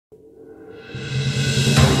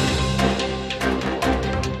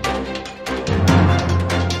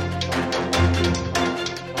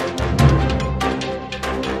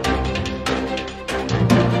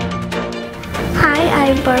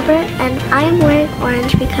November, and I am wearing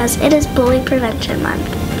orange because it is Bully Prevention Month.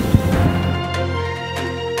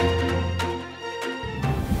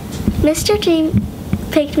 Mr. G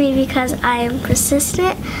picked me because I am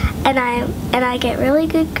persistent and I get really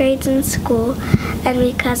good grades in school, and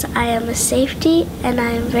because I am a safety and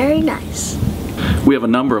I am very nice. We have a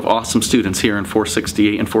number of awesome students here in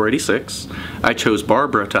 468 and 486. I chose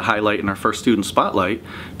Barbara to highlight in our first student spotlight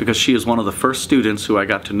because she is one of the first students who I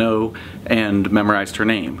got to know and memorized her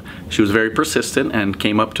name. She was very persistent and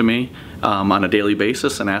came up to me on a daily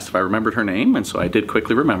basis and asked if I remembered her name, and so I did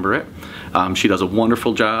quickly remember it. She does a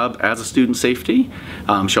wonderful job as a student safety.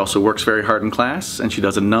 She also works very hard in class, and she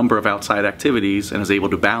does a number of outside activities and is able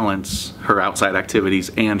to balance her outside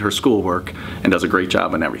activities and her schoolwork and does a great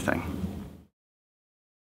job in everything.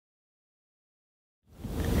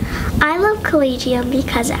 I love Collegium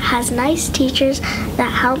because it has nice teachers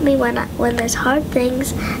that help me when there's hard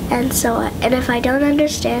things, and if I don't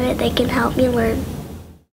understand it, they can help me learn.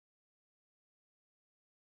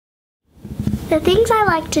 The things I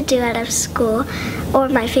like to do out of school, or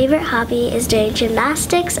my favorite hobby, is doing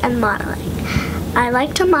gymnastics and modeling. I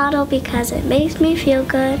like to model because it makes me feel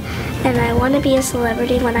good, and I want to be a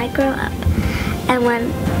celebrity when I grow up.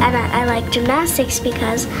 And I like gymnastics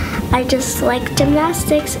because I just like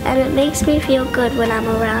gymnastics, and it makes me feel good when I'm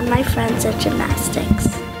around my friends at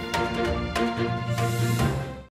gymnastics.